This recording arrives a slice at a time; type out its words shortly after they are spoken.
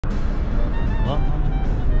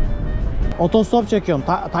Otostop çekiyorum.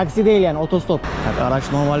 Taksi değil yani, otostop. Bak, araç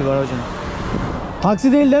normal bir aracın.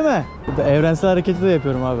 Taksi değil değil mi? Evrensel hareketi de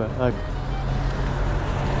yapıyorum abi. Bak.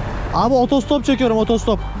 Abi otostop çekiyorum,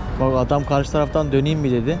 otostop. Bak adam karşı taraftan döneyim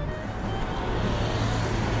mi dedi.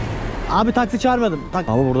 Abi taksi çağırmadım.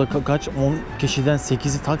 Abi burada kaç 10 kişiden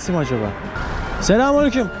 8'i taksi mi acaba?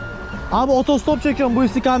 Selamünaleyküm. Abi otostop çekiyorum bu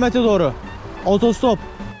istikamete doğru. Otostop.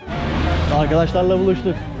 Arkadaşlarla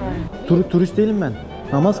buluştuk. Turist değilim ben.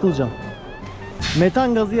 Namaz kılacağım.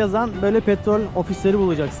 Metan gazı yazan böyle petrol ofisleri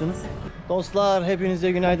bulacaksınız. Dostlar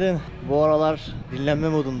hepinize günaydın. Bu aralar dinlenme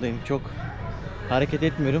modundayım. Çok hareket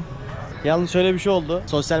etmiyorum. Yalnız şöyle bir şey oldu.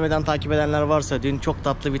 Sosyal medyadan takip edenler varsa dün çok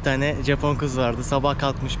tatlı bir tane Japon kız vardı. Sabah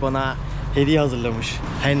kalkmış bana hediye hazırlamış.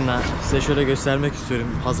 Henna. Size şöyle göstermek istiyorum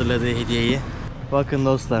hazırladığı hediyeyi. Bakın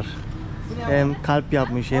dostlar. Hem kalp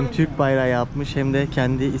yapmış, hem Türk bayrağı yapmış, hem de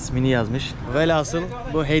kendi ismini yazmış. Velhasıl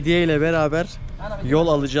bu hediye ile beraber Yol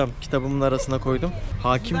alacağım. Kitabımın arasına koydum.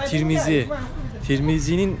 Hakim Tirmizi.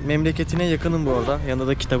 Tirmizi'nin memleketine yakınım bu arada. Yanında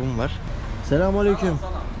da kitabım var. Selamünaleyküm.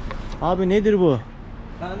 Abi nedir bu?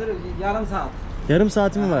 Yarım saat. Yarım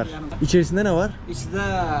saati mi var? İçerisinde ne var? İçinde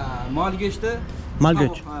mal göçtü. Mal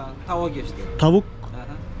göç. Tavuk göçtü. Tavuk.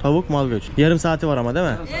 Tavuk, mal göç. Yarım saati var ama değil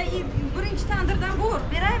mi? Birinchi tandirdan bor,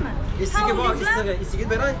 beraymi? İstigi bor, istigi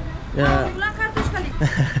beray. Bilan kartoshkalik.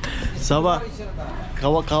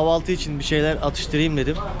 Sabah kahvaltı için bir şeyler atıştırayım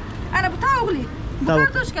dedim. Ana bu tavukli. Bu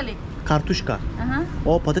Tavuk. kartoshkalik. Kartuşka.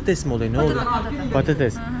 O patates mi oluyor? Ne oluyor?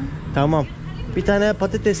 Patates. Tamam. Bir tane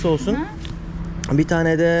patates olsun. Bir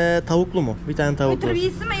tane de tavuklu mu? Bir tane tavuklu. Oturup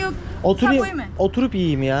yiyesin mi yok? Oturup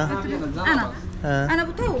yiyeyim ya. Ana. Ana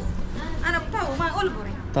bu tavuk. Ana bu tavuk. Ben ol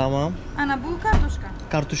buraya. Tamam. Ana bu kartoshka.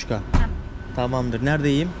 Kartuşka. Tamamdır. Nerede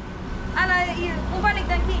yiyeyim? Ana bu balıktan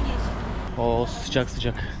kengeç. Oo sıcak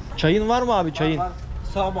sıcak. Çayın var mı abi, çayın?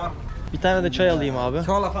 Sağ var. Bir tane de çay alayım abi.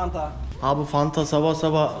 Kola fanta. Abi fanta sabah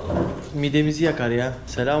sabah midemizi yakar ya.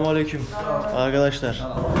 Selamünaleyküm arkadaşlar.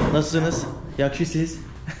 Nasılsınız? Yakşısınız?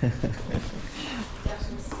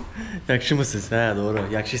 Yakşı mısınız? He doğru.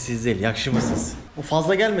 Yakşısınız değil. Yakşı mısınız? O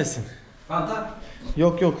fazla gelmesin. Fanta.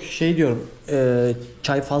 Yok şey diyorum.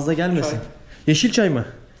 Çay fazla gelmesin. Çay. Yeşil çay mı?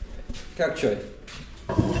 Kak çay.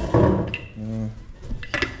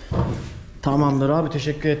 Tamamdır abi,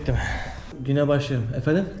 teşekkür ettim. Güne başlayalım.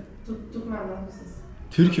 Efendim? Türk mısınız?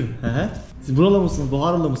 Türk'üm. Siz buralı mısınız?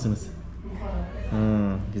 Buharalı mısınız?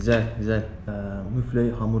 Güzel güzel.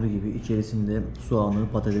 Müfle hamuru gibi, içerisinde soğanı,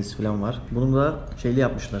 patates falan var. Bunu da şeyli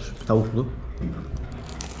yapmışlar, tavuklu.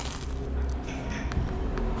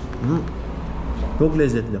 Çok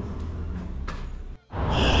lezzetli.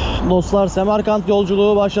 Dostlar Semerkant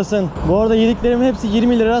yolculuğu başlasın. Bu arada yediklerimin hepsi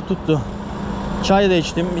 20 lira tuttu. Çay da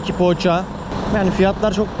içtim, 2 poğaça. Yani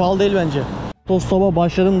fiyatlar çok pahalı değil bence. Otostop'a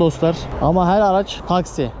başladım dostlar. Ama her araç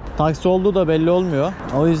taksi. Taksi olduğu da belli olmuyor.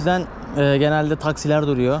 O yüzden genelde taksiler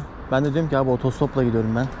duruyor. Ben de diyorum ki abi otostopla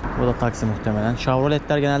gidiyorum ben. Bu da taksi muhtemelen.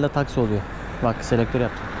 Chevrolet'ler genelde taksi oluyor. Bak selektör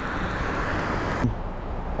yaptım.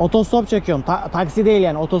 Otostop çekiyorum. Taksi değil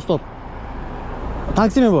yani, otostop.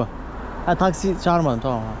 Taksi mi bu? Ha, taksi çağırmadım,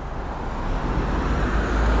 tamam.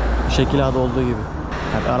 Şekil adı olduğu gibi.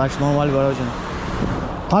 Yani araç normal bir aracın.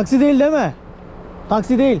 Taksi değil değil mi?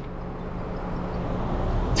 Taksi değil.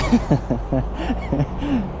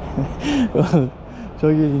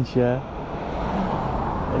 Çok ilginç ya.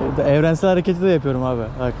 Evrensel hareketi de yapıyorum abi.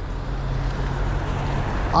 Bak.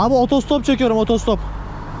 Abi otostop çekiyorum, otostop.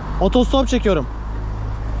 Otostop çekiyorum.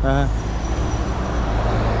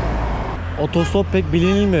 Otostop pek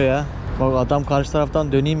bilinmiyor ya. Bak adam karşı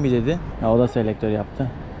taraftan döneyim mi dedi. Ya o da selektör yaptı.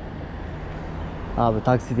 Abi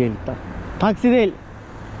taksi değil. Taksi değil.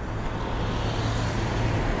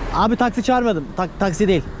 Abi taksi çağırmadım. Taksi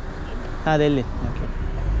değil. Ha belli.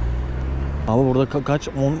 Abi burada kaç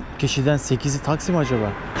 10 kişiden 8'i taksi mi acaba?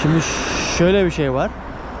 Şimdi şöyle bir şey var.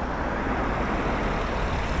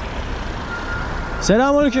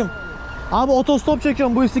 Selamünaleyküm. Abi otostop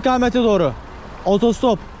çekiyorum bu istikamete doğru.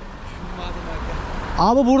 Otostop.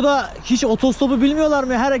 Abi burada hiç otostopu bilmiyorlar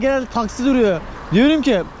mı? Her genelde taksi duruyor. Diyorum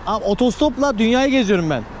ki abi otostopla dünyayı geziyorum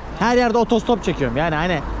ben. Her yerde otostop çekiyorum. Yani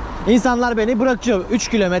hani insanlar beni bırakıyor 3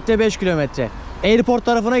 kilometre 5 kilometre. Airport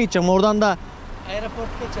tarafına gideceğim, oradan da Aeroport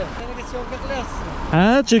geçer. Neresi yol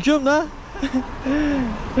beklersin? he çekiyorum da.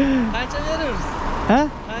 Kança veriyoruz. He?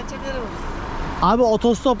 Kança veriyoruz. Abi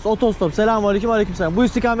otostop. Selamünaleyküm, aleykümselam. Bu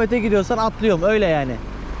istikamete gidiyorsan atlıyorum öyle yani.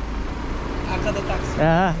 Arkada taksi.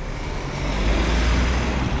 He.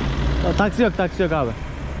 Taksi yok abi.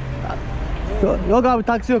 Yok abi,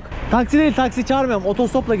 taksi yok. Taksi değil, taksi çağırmıyorum.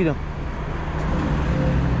 Otostopla gidiyorum.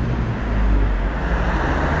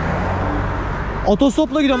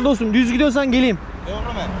 Otostopla gidiyorum dostum. Düz gidiyorsan geleyim. Doğru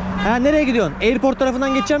mu? Ha, nereye gidiyorsun? Airport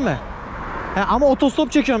tarafından geçeceğim mi? Ha, ama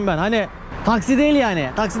otostop çekiyorum ben. Hani taksi değil yani.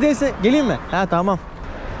 Taksi değilse geleyim mi? Ha tamam.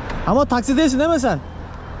 Ama taksi değilsin değil mi sen?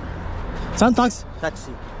 Sen taksi.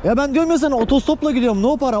 Taksi. Ya ben diyorum ya sana otostopla gidiyorum.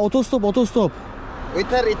 No para, otostop, otostop.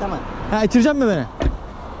 Yeter tamam. Ha, itirecek mi beni?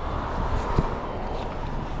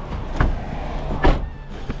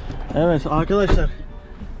 Evet arkadaşlar.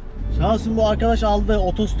 Sağ olsun bu arkadaş aldı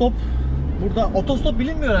otostop. Burada otostop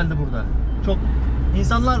bilinmiyor herhalde burada. Çok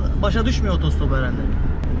insanlar başa düşmüyor otostop herhalde.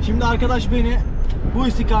 Şimdi arkadaş beni bu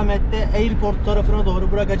istikamette airport tarafına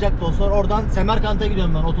doğru bırakacak dostlar. Oradan Semerkant'a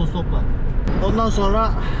gidiyorum ben otostopla. Ondan sonra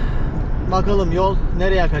bakalım yol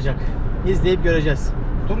nereye akacak. İzleyip göreceğiz.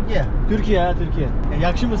 Türkiye. Türkiye ya Türkiye.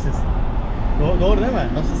 Yakşı mısınız? Doğru değil mi?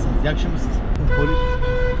 Nasılsınız? Yakşı mısınız? Polis.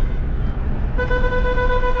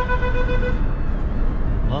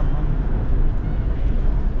 Lan.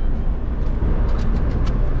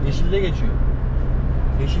 Yeşilde geçiyor.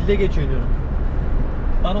 Yeşilde geçiyor diyorum.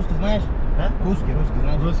 По-русски знаешь? Ha? Русский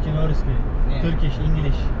знаешь? Ruski, no Ruski. Ne? Turkish,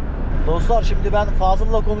 English. Dostlar şimdi ben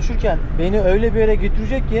Fazıl'la konuşurken beni öyle bir yere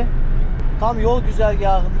götürecek ki tam yol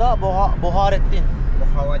güzergahında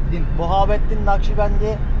Bohavettin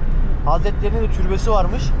Nakşibendi Hazretleri'nin de türbesi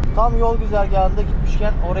varmış. Tam yol güzergahında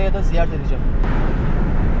gitmişken oraya da ziyaret edeceğim.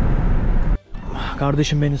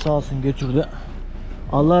 Kardeşim beni sağ olsun götürdü.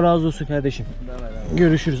 Allah razı olsun kardeşim.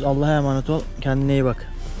 Görüşürüz. Allah'a emanet ol. Kendine iyi bak.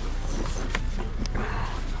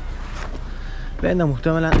 Ben de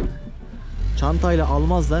muhtemelen çantayla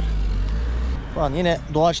almazlar. Ulan yine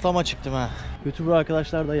doğaçlama çıktım ha. YouTuber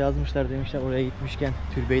arkadaşlar da yazmışlar, demişler oraya gitmişken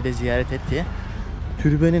türbeyi de ziyaret et diye.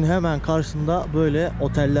 Türbenin hemen karşısında böyle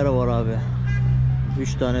oteller var abi.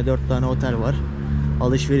 3 tane 4 tane otel var.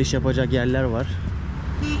 Alışveriş yapacak yerler var.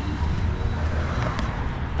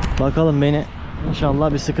 Bakalım beni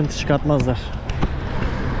inşallah bir sıkıntı çıkartmazlar.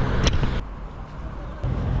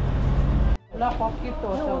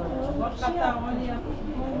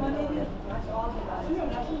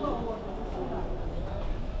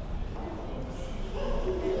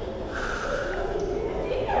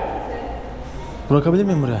 Bırakabilir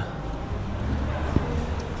miyim buraya?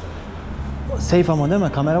 Safe ama değil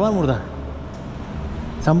mi? Kamera var mı burada?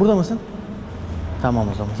 Sen burada mısın? Tamam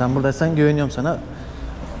o zaman. Sen buradaysan güveniyorum sana.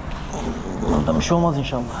 Burada bir şey olmaz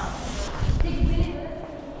inşallah.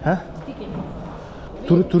 He?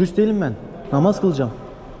 Turist değilim ben. Namaz kılacağım.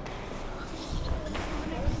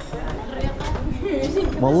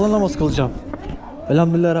 Vallahi namaz kılacağım.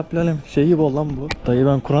 Elhamdülillah Rabbil Alem. Şey gibi oldu lan bu. Dayı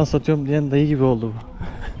ben Kur'an satıyorum diyen dayı gibi oldu bu.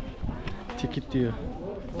 Tikit diyor.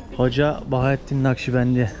 Hoca Bahattin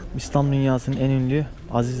Nakşibendi. İslam dünyasının en ünlü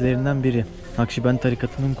azizlerinden biri. Nakşibendi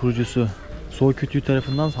tarikatının kurucusu. Soy kütüğü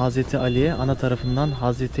tarafından Hazreti Ali'ye, ana tarafından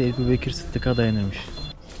Hazreti Ebu Bekir Sıddık'a dayanırmış.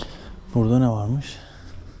 Burada ne varmış?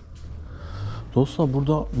 Dostlar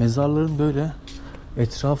burada mezarların böyle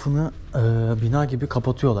etrafını bina gibi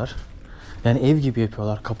kapatıyorlar. Yani ev gibi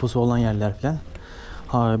yapıyorlar. Kapısı olan yerler falan.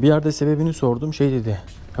 Ha, bir yerde sebebini sordum. Şey dedi.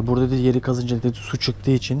 Ya burada dedi yeri kazınca dedi su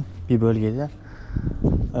çıktığı için bir bölgede.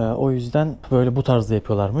 O yüzden böyle bu tarzda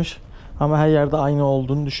yapıyorlarmış. Ama her yerde aynı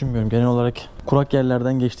olduğunu düşünmüyorum. Genel olarak kurak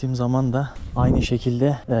yerlerden geçtiğim zaman da aynı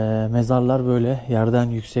şekilde mezarlar böyle yerden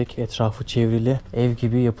yüksek, etrafı çevrili ev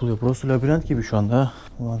gibi yapılıyor. Burası labirent gibi şu anda.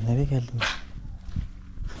 Ulan nereye geldim?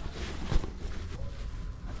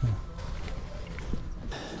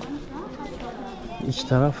 İç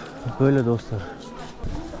taraf böyle dostlar.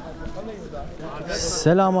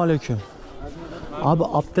 Selamünaleyküm. Abi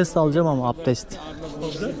abdest alacağım ama abdest.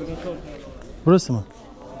 Burası mı?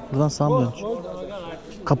 Buradan sağa mı dönüş?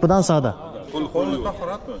 Kapıdan sağda.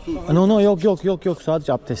 No yok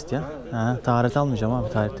sadece abdest ya. Ha, taharet almayacağım abi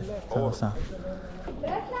taharet. Tamam sağ.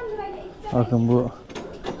 Bakın bu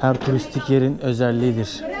her turistik yerin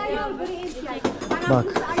özelliğidir. Bak.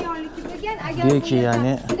 Diyor ki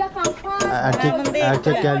yani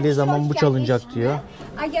erkek geldiği zaman bu çalınacak diyor.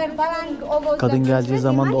 Kadın geldiği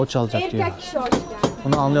zaman da o çalacak diyor.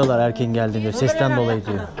 Bunu anlıyorlar erkeğin geldiğini diyor. Sesten dolayı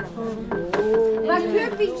diyor.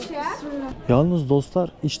 Yalnız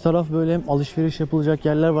dostlar iç taraf böyle hem alışveriş yapılacak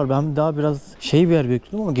yerler var. Ben daha biraz şey bir yer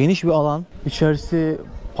bekliyordum ama geniş bir alan. İçerisi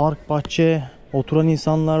park, bahçe, oturan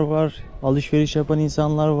insanlar var. Alışveriş yapan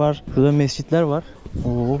insanlar var. Burada mescitler var.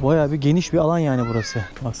 Oo, bayağı bir geniş bir alan yani burası.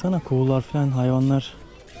 Baksana kuğular falan, hayvanlar.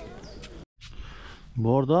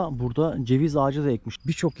 Bu arada burada ceviz ağacı da ekmiş.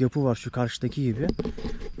 Birçok yapı var şu karşıdaki gibi.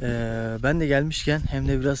 Ben de gelmişken hem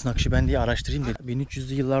de biraz Nakşibendi'yi araştırayım dedim.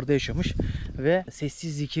 1300'lü yıllarda yaşamış ve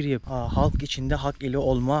sessiz zikir yapıp halk içinde hak ile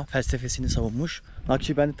olma felsefesini savunmuş.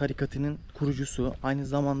 Nakşibendi tarikatının kurucusu, aynı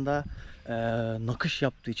zamanda nakış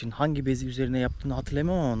yaptığı için, hangi bezi üzerine yaptığını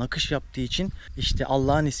hatırlamıyorum ama nakış yaptığı için işte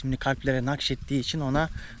Allah'ın ismini kalplere nakşettiği için ona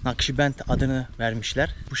Nakşibend adını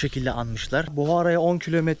vermişler. Bu şekilde anmışlar. Buhara'ya 10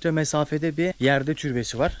 kilometre mesafede bir yerde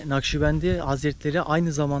türbesi var. Nakşibendi Hazretleri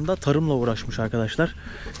aynı zamanda tarımla uğraşmış arkadaşlar.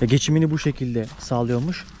 Geçimini bu şekilde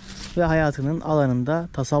sağlıyormuş. Ve hayatının alanında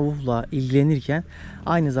tasavvufla ilgilenirken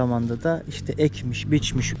aynı zamanda da işte ekmiş,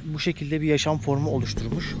 biçmiş, bu şekilde bir yaşam formu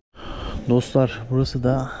oluşturmuş. Dostlar, burası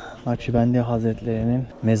da Nakşibendi Hazretleri'nin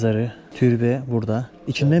mezarı, türbe burada.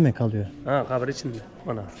 İçinde mi kalıyor? Ha, kabir içinde.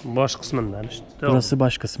 Ana, baş kısmında işte. Burası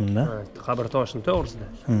baş kısmında. Evet, kabir taşının doğrusunda.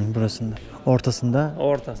 Burasında. Ortasında.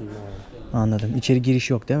 Ortasında. Anladım. İçeri giriş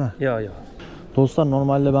yok değil mi? Ya. Dostlar,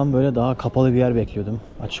 normalde ben böyle daha kapalı bir yer bekliyordum.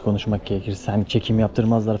 Açık konuşmak gerekirse. Hani çekim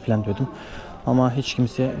yaptırmazlar falan diyordum. Ama hiç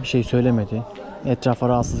kimse bir şey söylemedi. Etrafa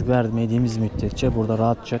rahatsızlık vermediğimiz müddetçe burada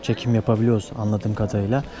rahatça çekim yapabiliyoruz anladığım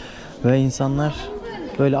kadarıyla. Ve insanlar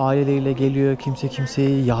böyle aileleriyle geliyor. Kimse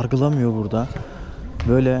kimseyi yargılamıyor burada.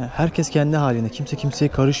 Böyle herkes kendi halinde. Kimse kimseye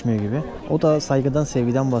karışmıyor gibi. O da saygıdan,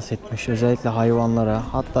 sevgiden bahsetmiş. Özellikle hayvanlara.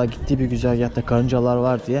 Hatta gittiği bir güzergahta karıncalar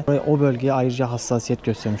var diye o bölgeye ayrıca hassasiyet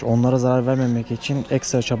göstermiş. Onlara zarar vermemek için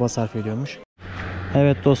ekstra çaba sarf ediyormuş.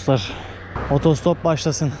 Evet dostlar. Otostop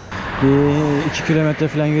başlasın. Bir 2 kilometre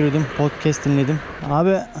falan yürüdüm. Podcast dinledim.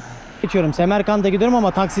 Abi çekiyorum. Semerkant'a gidiyorum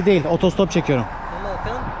ama taksi değil. Otostop çekiyorum.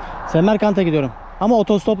 Semerkant'a gidiyorum. Ama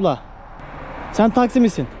otostopla. Sen taksi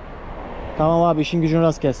misin? Tamam abi, işin gücün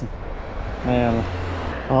rast gelsin. Eyvallah.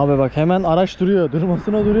 Abi bak, hemen araç duruyor.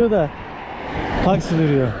 Durmasına duruyor da taksi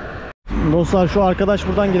duruyor. Dostlar, şu arkadaş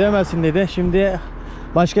buradan gidemezsin dedi. Şimdi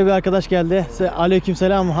başka bir arkadaş geldi.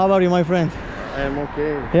 Aleykümselam. How are you my friend? I am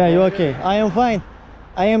okay. Yeah, you okay? I am fine.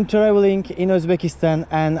 I am traveling in Uzbekistan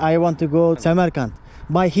and I want to go to Samarkand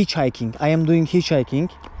by hitchhiking. I am doing hitchhiking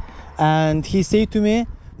and he said to me,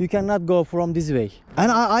 you cannot go from this way.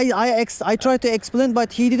 And I tried to explain,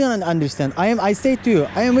 but he didn't understand. I say to you,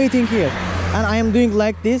 I am waiting here, and I am doing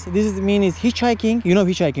like this. This means hitchhiking. You know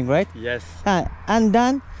hitchhiking, right? Yes. And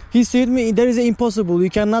then he said to me, there is impossible. You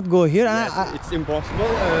cannot go here. Yes, it's impossible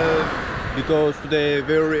because today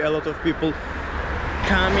a lot of people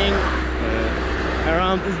coming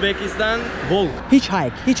around Uzbekistan. Walk.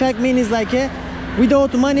 Hitchhike means like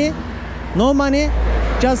without money, no money.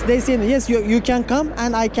 Just they say yes, you can come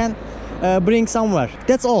and I can bring somewhere.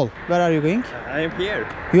 That's all. Where are you going? I am here.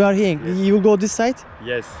 You are here. Yes. You will go this side.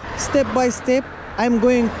 Yes. Step by step, I'm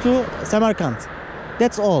going to Samarkand.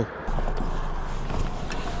 That's all.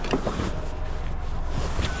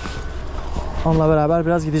 Onunla beraber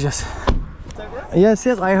biraz gideceğiz. Yes,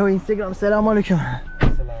 I have Instagram. Selamünaleyküm.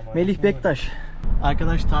 Melih Bektaş.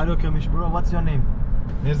 Arkadaş tarih okuyormuş. Bro, what's your name?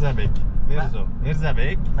 Mirzabek.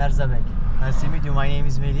 Mirzabek. Merzabek. Nice to meet you. My name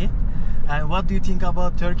is Melih. And what do you think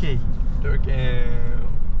about Turkey? Turkey,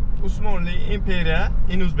 Osmanlı Empire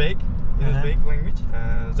in Uzbek. Uzbek language.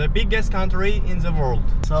 The biggest country in the world.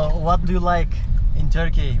 So, what do you like in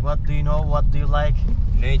Turkey? What do you know? What do you like?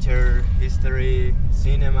 Nature, history,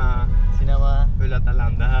 cinema. Böyle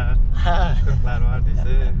alanda Türkler var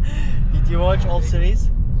dizi. Did you watch all series?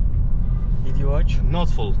 Did you watch? Not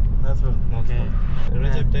full. Not full. Not Okay. full.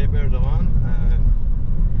 Recep Tayyip Erdoğan,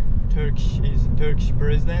 Turkish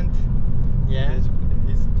president. Yeah.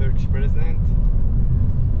 He's Turkish president.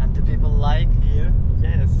 And the people like here?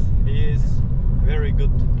 Yes, he is very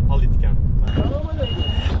good politician.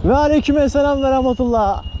 Ve aleykümselam ve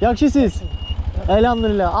rahmetullah. Yakışısınız.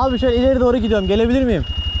 Elhamdülillah. Abi şöyle ileri doğru gidiyorum. Gelebilir miyim?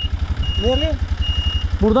 Nereye?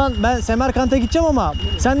 Buradan ben Semerkant'a gideceğim ama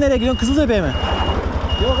sen nereye gidiyorsun? Kızıltepe'ye mi?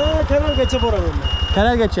 Yok Kemal geçe buranın.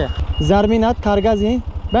 Karelgeçe. Zerminat, Kargazi.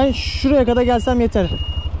 Ben şuraya kadar gelsem yeter.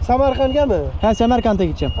 Samarkand'a mı? He, Semerkant'a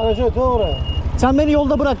gideceğim. Ana şöyle doğru. Sen beni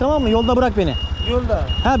yolda bırak, tamam mı? Yolda bırak beni. Yolda.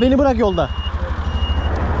 He, beni bırak yolda.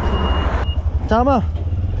 Tamam.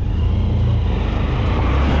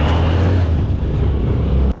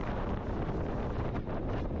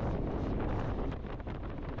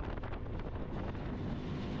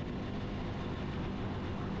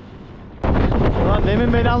 Ulan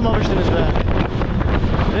demin beni almamıştınız be.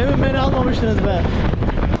 Demin beni almamıştınız be.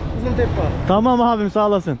 Kızıltepe. Tamam abim, sağ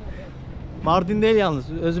olasın. Mardin değil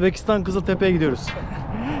yalnız. Özbekistan, Kızıltepe'ye gidiyoruz.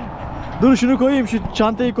 Dur şunu koyayım, şu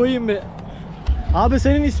çantayı koyayım bir. Abi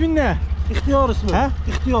senin ismin ne? İhtiyar ismi. He?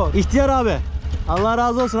 İhtiyar. İhtiyar abi. Allah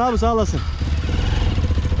razı olsun abi, sağ olasın.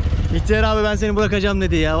 İhtiyar abi ben seni bırakacağım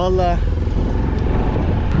dedi ya vallahi.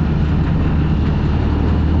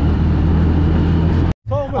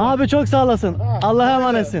 Abi çok sağ olasın. Allah'a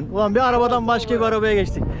emanetsin. Ulan bir arabadan başka bir arabaya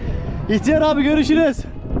geçtik. İhtiyar abi görüşürüz.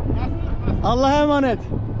 Allah'a emanet.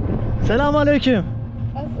 Selamünaleyküm.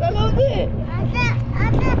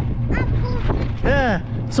 He.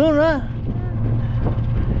 Sonra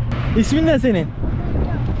İsmin ne senin?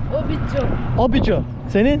 Obico. Obico.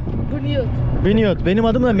 Senin? Bilmiyor. Bilmiyor. Benim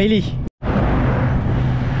adım da Melih.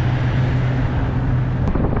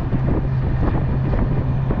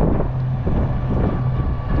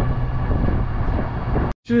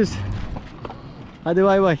 Görüşürüz. Hadi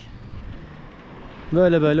bay bay.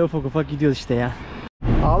 Böyle ufak ufak gidiyoruz işte ya.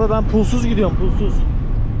 Abi ben pulsuz gidiyorum, pulsuz.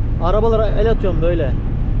 Arabalara el atıyorum böyle.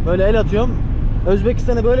 Böyle el atıyorum.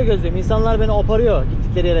 Özbekistan'ı böyle gözlüyorum. İnsanlar beni oparıyor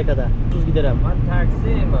gittikleri yere kadar. Pulsuz giderim.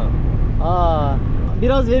 Taksi mi?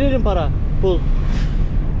 Biraz veririm para. Pul.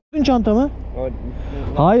 Gördün çantamı?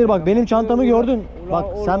 Hayır bak benim çantamı gördün. Bak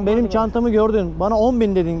sen benim çantamı gördün. Bana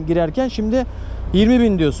 10.000 dedin girerken, şimdi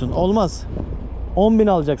 20.000 diyorsun. Olmaz. 10.000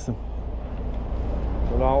 alacaksın.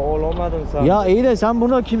 Olamadın sen. Ya iyi de sen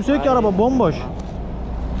buna kimse yok ki, araba bomboş.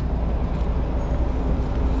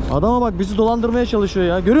 Adama bak bizi dolandırmaya çalışıyor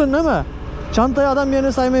ya. Görüyorsun değil mi? Çantayı adam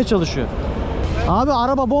yerine saymaya çalışıyor. Abi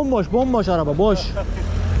araba bomboş, bomboş araba, boş.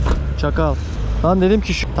 Çakal. Lan dedim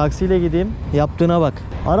ki şu taksiyle gideyim. Yaptığına bak.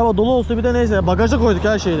 Araba dolu olsa bir de neyse, bagaja koyduk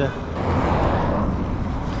her şeyde.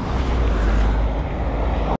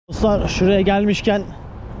 Dostlar şuraya gelmişken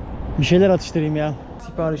bir şeyler atıştırayım ya.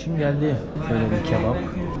 Siparişim geldi. Şöyle bir kebap.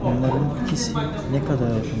 Onların ikisi ne kadar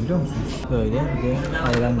biliyor musunuz? Böyle bir de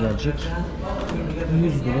ayran gelecek.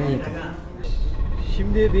 100 liraya yakın.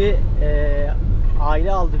 Şimdi bir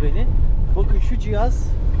aile aldı beni. Bakın şu cihaz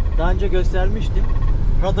daha önce göstermiştim.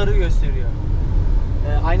 Radarı gösteriyor.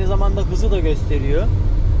 Aynı zamanda hızı da gösteriyor.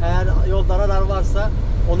 Eğer yolda radar varsa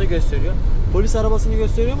onu gösteriyor. Polis arabasını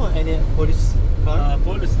gösteriyor mu? Yani polis kar.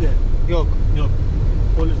 Polis ne? Yok. Yok.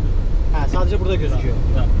 Polis ne? Ha, sadece burada gözüküyor.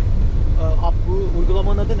 Bu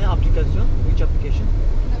uygulamanın adı ne? Aplikasyon. Which application?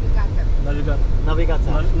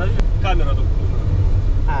 Navigatör. Kamerada.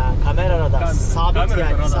 Ha, kamera radar. Sabit kamera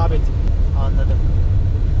yani, radar. sabit. Anladım.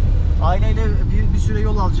 Aileyle bir süre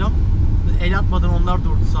yol alacağım. El atmadan onlar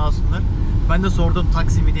durdu sağ olsunlar. Ben de sordum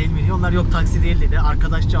taksi mi değil mi diye. Onlar yok taksi değil dedi.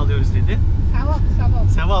 Arkadaşça alıyoruz dedi.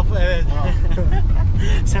 Sevap evet.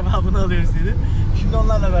 Sevabını alıyoruz dedi. Şimdi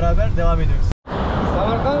onlarla beraber devam ediyoruz.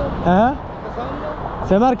 Semerkant?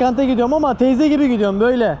 Semerkant'a gidiyorum ama teyze gibi gidiyorum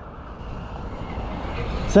böyle.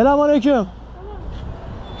 Selamünaleyküm.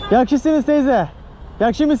 Yakışısınız teyze.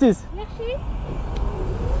 Yakşı mısınız? Yaxshi.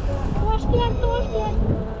 Toshkent.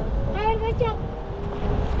 Qayergacha?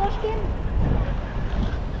 Toshkent.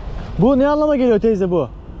 Bu ne anlama geliyor teyze bu?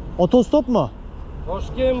 Otostop mu?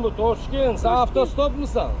 Toshkent bu, Toshkent. Sen avtostop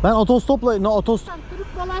musun? Ben otostopla... Turk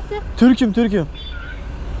bolasi. Türk'üm.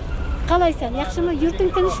 Qalaysan? Yaxshimi?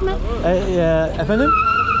 Yurting tinchmi? Efendim?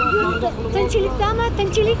 Tinchlikdami?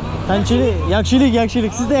 Tinchlik.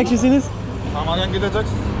 Yakşilik. Siz de yakşısınız. Tamamen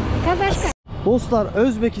gideceksin. Kazashka. Dostlar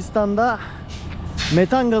Özbekistan'da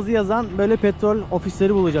metan gazı yazan böyle petrol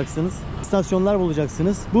ofisleri bulacaksınız. İstasyonlar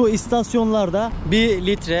bulacaksınız. Bu istasyonlarda 1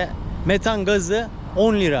 litre metan gazı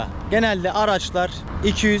 10 lira. Genelde araçlar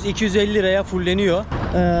 200-250 liraya fulleniyor.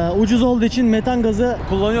 Ucuz olduğu için metan gazı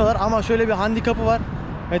kullanıyorlar ama şöyle bir handikapı var.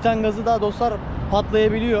 Metan gazı da dostlar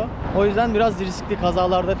patlayabiliyor. O yüzden biraz riskli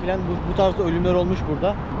kazalarda filan bu tarzda ölümler olmuş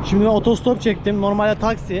burada. Şimdi ben otostop çektim. Normalde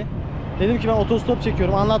taksi. Dedim ki ben otostop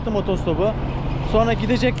çekiyorum. Anlattım otostopu. Sonra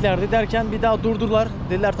gideceklerdi derken bir daha durdular.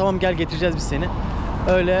 Dediler tamam gel getireceğiz biz seni.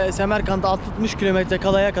 Öyle Semerkant'a 60 kilometre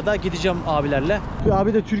kalaya kadar gideceğim abilerle.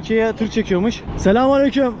 Abi de Türkiye'ye tır çekiyormuş.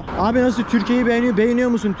 Selamünaleyküm. Abi nasıl, Türkiye'yi beğeniyor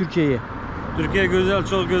musun Türkiye'yi? Türkiye güzel,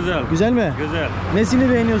 çok güzel. Güzel mi? Güzel. Nesini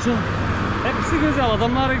beğeniyorsun? Hepsi güzel,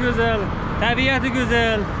 adamları güzel, tabiatı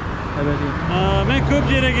güzel. Evet. Ben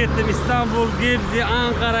çok yere gittim. İstanbul, Gebze,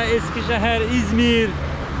 Ankara, Eskişehir, İzmir,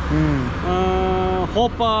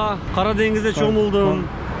 Hopa, Karadeniz'e çomuldum.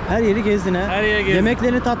 Her yeri gezdin ha? Her yere gezdim.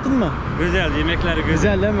 Yemeklerini tattın mı? Güzel, yemekleri güzel.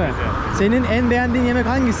 Güzel değil mi? Güzel. Senin en beğendiğin yemek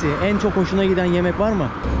hangisi? En çok hoşuna giden yemek var mı?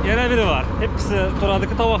 Yine biri var. Hepsi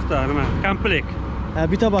turadıkı tavakta, değil mi? Komplik.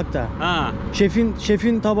 Bir tabakta. Ha.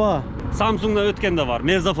 Şefin tabağı. Samsun'da Ötken'de var,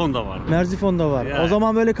 Merzafon'da var. Merzifon'da var. Ya. O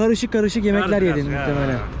zaman böyle karışık yemekler yedin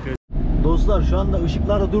muhtemelen. Dostlar şu anda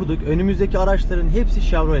ışıklarda durduk. Önümüzdeki araçların hepsi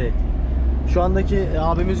Chevrolet. Şu andaki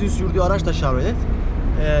abimizin sürdüğü araç da Chevrolet.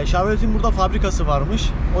 Chevrolet'in burada fabrikası varmış.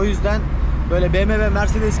 O yüzden böyle BMW ve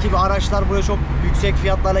Mercedes gibi araçlar buraya çok yüksek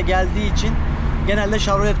fiyatlarla geldiği için genelde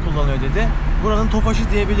Chevrolet kullanıyor dedi. Buranın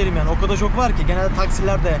tofaşı diyebilirim yani. O kadar çok var ki genelde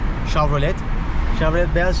taksiler de Chevrolet.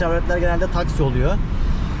 Beyaz Chevrolet'ler genelde taksi oluyor.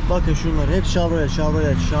 Bakın şunlar hep Chevrolet. Bu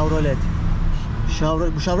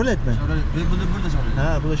Chevrolet mi? Burada Chevrolet.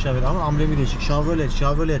 Ha bu da Chevrolet ama amblemi değişik.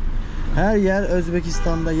 Chevrolet. Her yer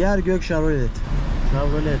Özbekistan'da yer gök Chevrolet.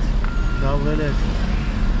 Chevrolet.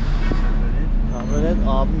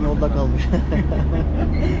 Abim yolda kalmış.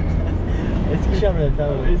 Eski Chevrolet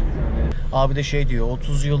abi. Abi de şey diyor,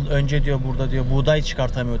 30 yıl önce diyor burada diyor buğday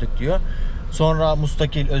çıkartamıyorduk diyor. Sonra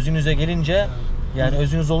mustakil özünüze gelince, yani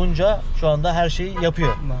özünüz olunca şu anda her şeyi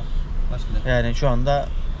yapıyor. Yani şu anda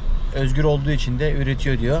özgür olduğu için de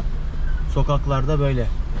üretiyor diyor. Sokaklarda böyle.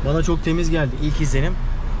 Bana çok temiz geldi ilk izlenim.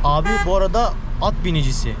 Abi bu arada at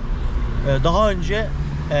binicisi. Daha önce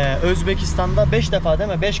Özbekistan'da 5 defa değil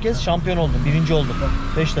mi? 5 kez şampiyon oldum. Birinci oldum.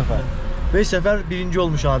 5 defa. 5 sefer birinci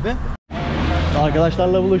olmuş abi.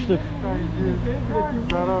 Arkadaşlarla buluştuk.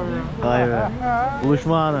 Vay be.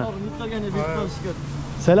 Buluşma anı.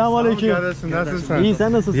 Selamünaleyküm. Nasılsın? İyi,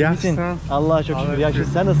 sen nasılsın? Yaxşısın. Allah'a çok şükür.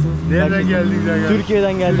 Yaxşısın. Sen nasılsın? Nereden geldin?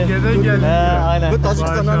 Türkiye'den geldim. Türkiye'den geldin. Aynen. Bu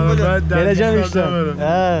Tacikistan'dan böyle. Geleceğim işte.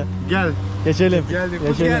 Gel. Geçelim. Geldik.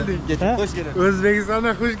 Hoş Geçelim. geldin. Hoş geldin.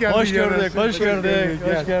 Özbekistan'a hoş geldin. Hoş gördük. Hoş gördük.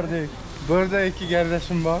 Gel. Hoş gördük. Burada iki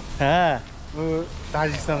kardeşim var. He. Bu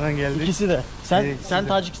Tacikistan'dan geldik. İkisi de. Sen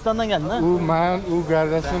Tacikistan'dan geldin ha? Bu ben, bu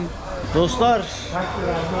kardeşim. Dostlar,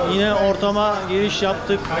 yine ortama giriş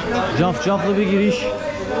yaptık. Cafcaflı bir giriş.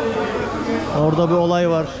 Orada bir olay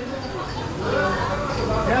var.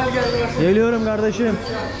 Geliyorum kardeşim.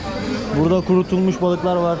 Burada kurutulmuş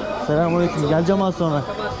balıklar var. Selamünaleyküm. Geleceğim az sonra.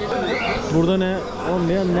 Burada ne?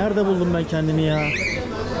 Oğlum nerede buldum ben kendimi ya?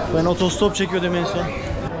 Ben otostop çekiyordum en son.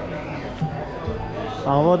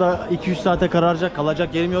 Hava da 2-3 saate kararacak.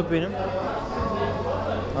 Kalacak yerim yok benim.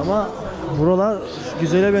 Ama buralar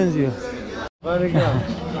güzele benziyor.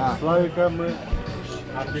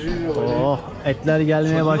 Oh, etler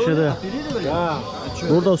gelmeye başladı.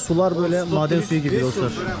 Burada sular böyle maden suyu gibi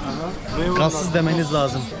dostlar. Gazsız demeniz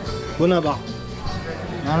lazım. Buna bak.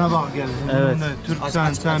 Bana bak geldin. Evet. Türk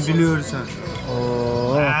sen biliyorsun.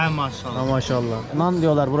 Oo. Maşallah. Maşallah. Nan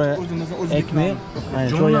diyorlar buraya. Ekmeği. Yani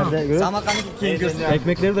çoğu yerde görüyoruz.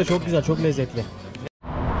 Ekmekleri de çok güzel, çok lezzetli.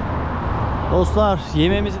 Dostlar,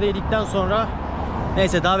 yemeğimizi de yedikten sonra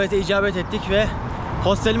neyse davete icabet ettik ve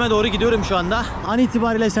hostelime doğru gidiyorum şu anda. An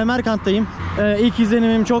itibariyle Semerkant'tayım. İlk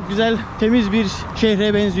izlenimim çok güzel, temiz bir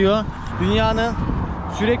şehre benziyor. Dünyanın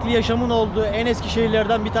sürekli yaşamın olduğu en eski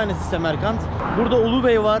şehirlerden bir tanesi Semerkant. Burada Ulu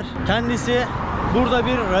Bey var. Kendisi burada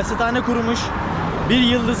bir rasethane kurmuş. Bir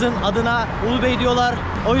yıldızın adına Ulu Bey diyorlar.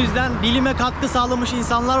 O yüzden bilime katkı sağlamış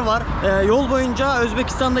insanlar var. Yol boyunca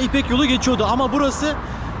Özbekistan'da İpek yolu geçiyordu ama burası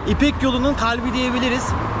İpek yolunun kalbi diyebiliriz.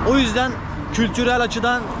 O yüzden kültürel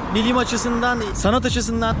açıdan, bilim açısından, sanat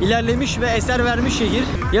açısından ilerlemiş ve eser vermiş şehir.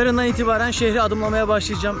 Yarından itibaren şehri adımlamaya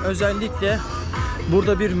başlayacağım. Özellikle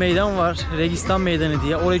burada bir meydan var, Registan Meydanı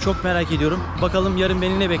diye. Orayı çok merak ediyorum. Bakalım yarın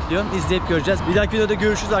beni ne bekliyor? İzleyip göreceğiz. Bir dahaki videoda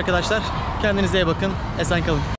görüşürüz arkadaşlar. Kendinize iyi bakın. Esen kalın.